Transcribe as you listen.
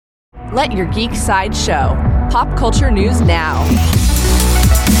Let your geek side show. Pop culture news now.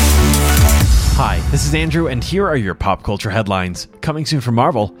 Hi, this is Andrew, and here are your pop culture headlines. Coming soon from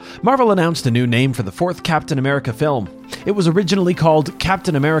Marvel. Marvel announced a new name for the fourth Captain America film. It was originally called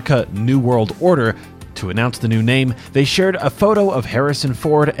Captain America: New World Order. To announce the new name, they shared a photo of Harrison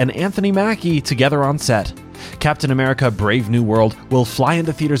Ford and Anthony Mackie together on set. Captain America: Brave New World will fly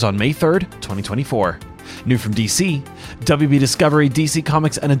into theaters on May 3rd, 2024. New from DC, WB Discovery, DC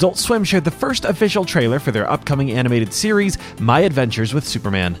Comics, and Adult Swim shared the first official trailer for their upcoming animated series, My Adventures with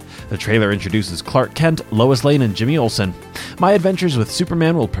Superman. The trailer introduces Clark Kent, Lois Lane, and Jimmy Olsen. My Adventures with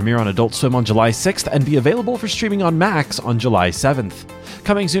Superman will premiere on Adult Swim on July 6th and be available for streaming on Max on July 7th.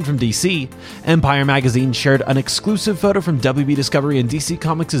 Coming soon from DC, Empire Magazine shared an exclusive photo from WB Discovery and DC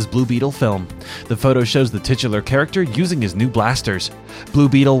Comics' Blue Beetle film. The photo shows the titular character using his new blasters. Blue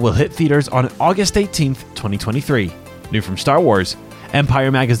Beetle will hit theaters on August 18th, 2023. New from Star Wars,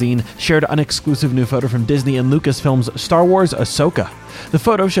 Empire Magazine shared an exclusive new photo from Disney and Lucasfilm's Star Wars Ahsoka. The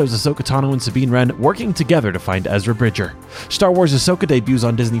photo shows Ahsoka Tano and Sabine Wren working together to find Ezra Bridger. Star Wars Ahsoka debuts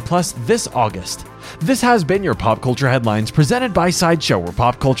on Disney Plus this August. This has been your Pop Culture Headlines, presented by Sideshow, where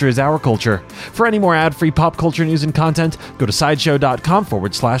pop culture is our culture. For any more ad-free pop culture news and content, go to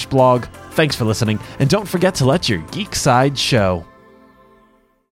sideshow.com/blog. Thanks for listening, and don't forget to let your geek side show.